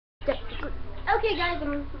Okay guys,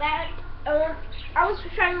 I'm back. I was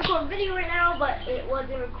trying to record a video right now, but it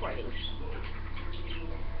wasn't recording.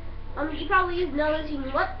 You probably noticing,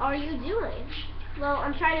 what are you doing? Well,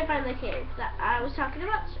 I'm trying to find the cave that I was talking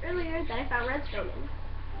about earlier that I found redstone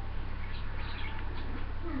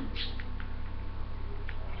in.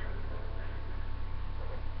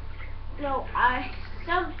 No, I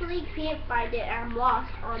simply can't find it. I'm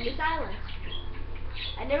lost on this island.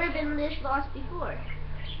 I've never been this lost before.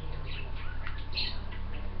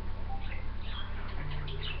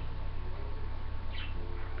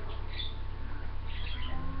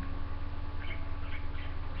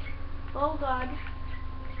 Oh God.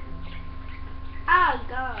 Ah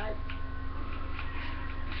God.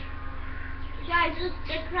 Guys, look,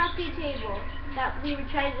 the crafting table that we were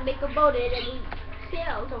trying to make a boat in, and we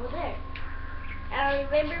sailed over there. And I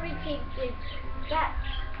remember we came to that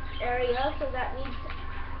area, so that means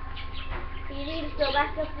you need to go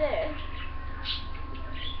back up there.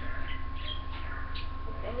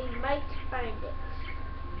 And we might find it.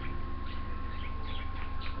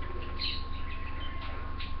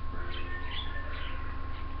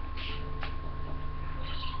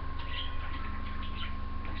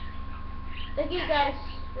 Okay guys,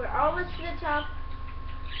 we're almost to the top.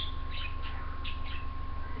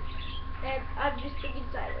 And I'm just thinking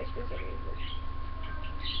sideways for some reason.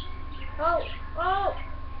 Oh! Oh!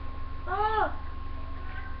 Oh!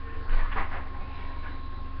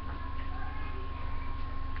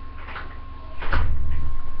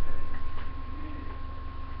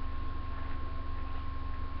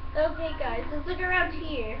 Okay guys, let's look around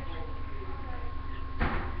here.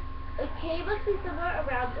 The cave must be somewhere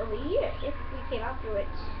around over here, if we came out through it.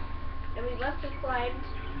 And we must have climbed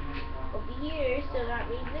over here, so that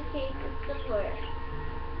means the cave is somewhere.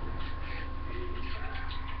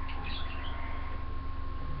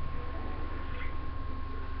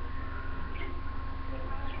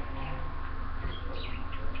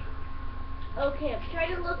 Okay, I'm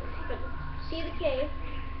trying to look, but see the cave.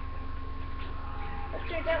 But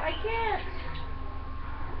turns out I can't.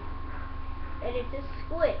 And it's a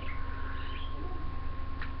squid.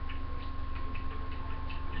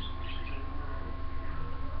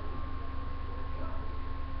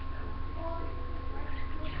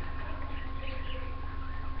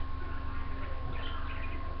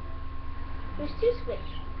 There's two squids.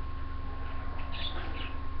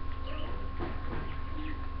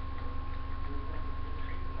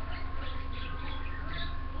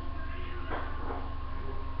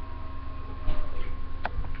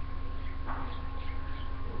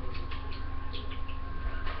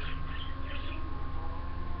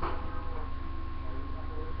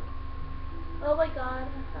 Oh my God,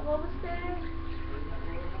 I'm almost there.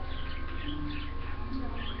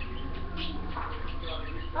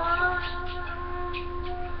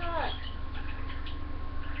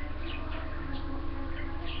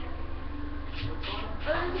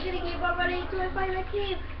 I'm just gonna keep on running until I find that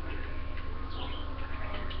cave.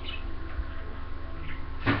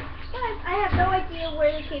 Guys, I have no idea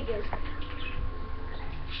where the cave is.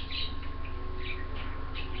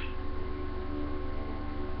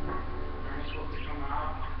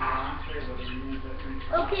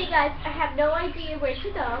 Okay guys, I have no idea where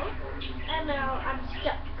to go, and now I'm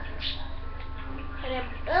stuck. And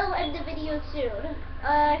I'll end the video soon.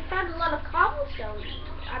 I found a lot of cobblestone.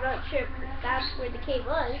 I'm not sure if that's where the cave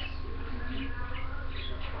was.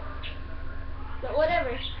 But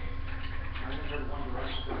whatever.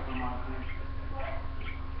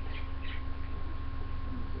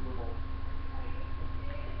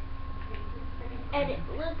 And it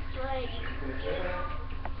looks like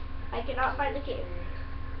I cannot find the cave.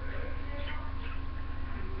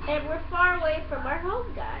 And we're far away from our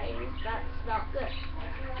home, guys. That's not good.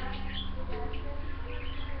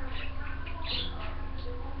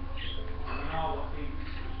 I don't know, we'll see.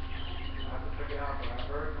 I have to check it out, but I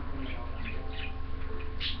heard something else.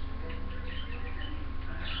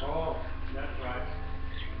 Oh, that's right.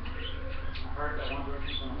 I heard that one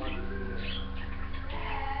person's gonna want to do this.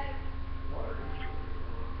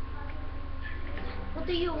 What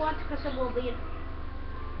do you want, Mr. Wolverine?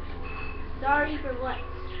 Sorry for what?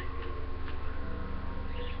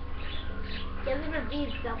 Yelling for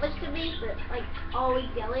being selfish to me, but like always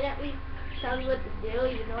yelling at me, telling me what to do,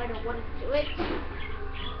 even though I don't want to do it.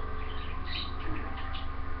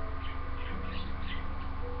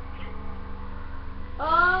 Oh,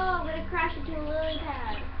 I'm gonna crash into a lily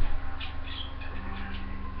pad.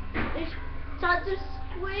 There's tons of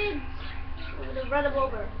squids. I'm gonna run them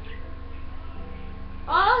over.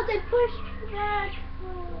 Oh, they pushed back.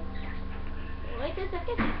 Oh. Wait a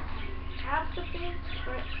second. Have something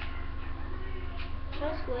for it. No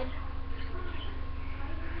squid.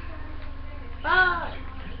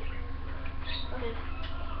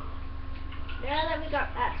 Now that we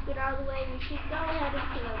got that squid out of the way, we should go ahead and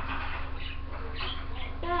kill it.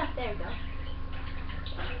 Ah, there we go.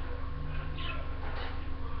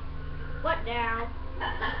 What now?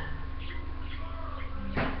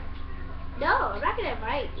 No, I'm not gonna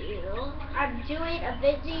invite you. I'm doing a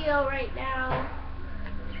video right now.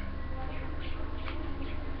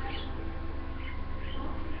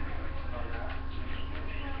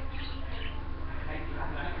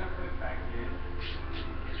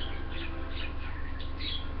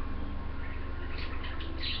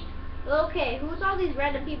 Okay, who's all these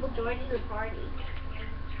random people joining the party?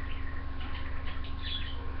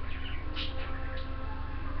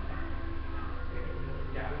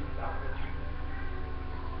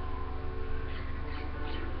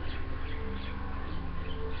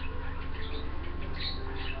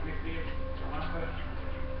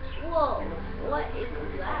 Whoa, what is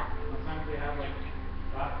that? Sometimes they have like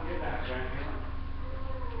last year that brand new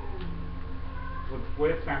one.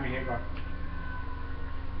 With family here,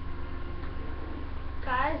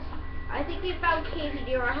 Guys, I think we found caves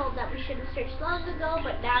near our home that we should have searched long ago,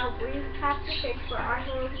 but now we have to search for our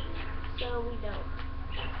home, so we don't.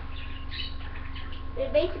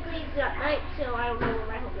 And basically it's at night, so I don't know where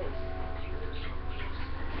my home is.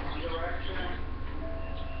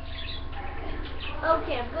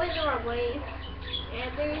 Okay, I'm going the wrong way.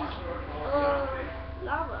 And there's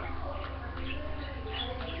lava.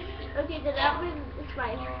 Okay, then that means it's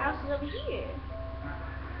my house is over here.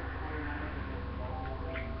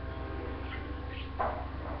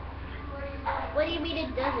 What do you mean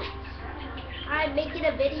it doesn't? I'm making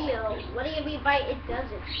a video. What do you mean by it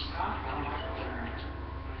doesn't?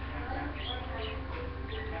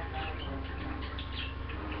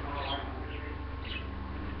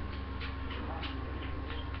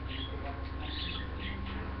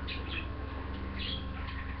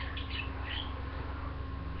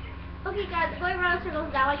 Okay guys, going around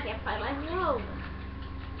circles now, I can't find my home.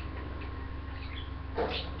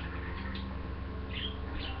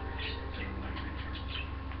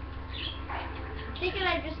 I'm thinking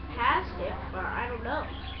I just passed it, but I don't know.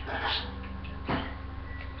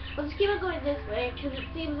 Let's just keep on going this way, because it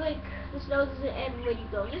seems like the snow doesn't end when you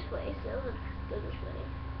go this way, so let's go this way.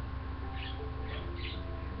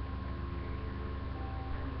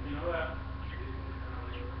 You know that?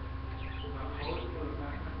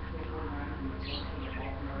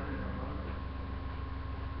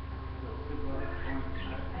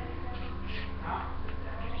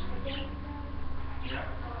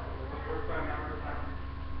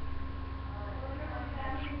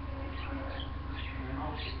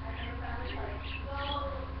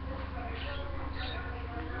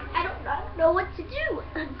 I don't know what to do.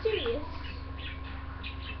 I'm serious.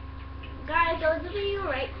 Guys, those of you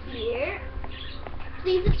right here,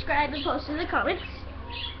 please subscribe and post in the comments.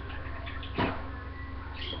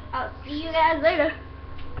 I'll see you guys later.